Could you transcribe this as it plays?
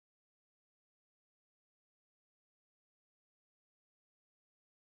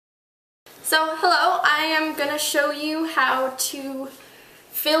So hello, I am going to show you how to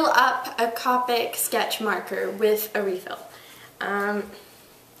fill up a Copic Sketch marker with a refill.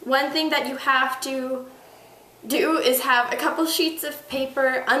 One thing that you have to do is have a couple sheets of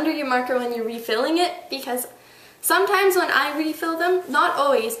paper under your marker when you're refilling it, because sometimes when I refill them, not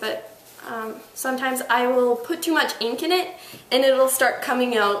always, but sometimes I will put too much ink in it and it'll start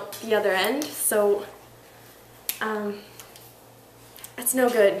coming out the other end, so it's no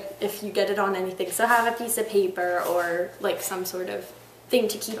good if you get it on anything. So have a piece of paper or like some sort of thing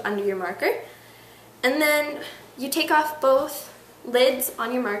to keep under your marker. And then you take off both lids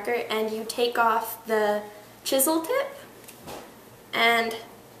on your marker and you take off the chisel tip, and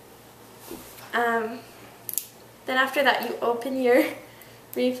then after that you open your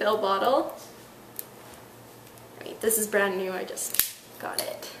refill bottle. I mean, this is brand new, I just got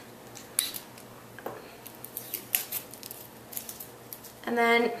it. And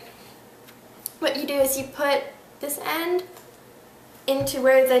then what you do is you put this end into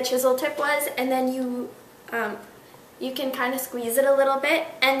where the chisel tip was, and then you can kind of squeeze it a little bit,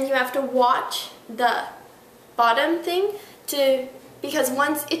 and you have to watch the bottom thing because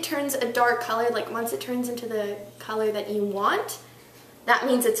once it turns a dark color, like once it turns into the color that you want, that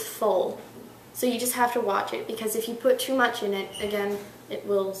means it's full. So you just have to watch it, because if you put too much in it, again, it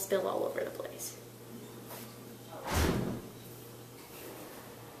will spill all over the place.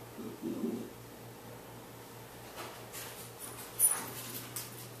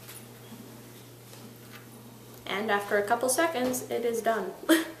 And after a couple seconds, it is done.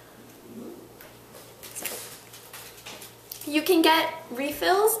 So, you can get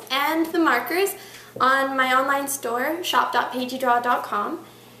refills and the markers on my online store, shop.PaigeeDraw.com.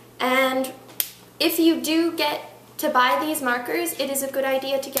 And if you do get to buy these markers, it is a good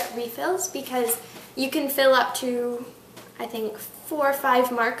idea to get refills, because you can fill up to, I think, 4 or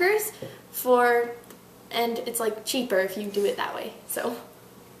 5 markers and it's like cheaper if you do it that way. So,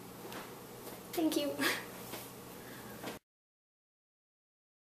 thank you.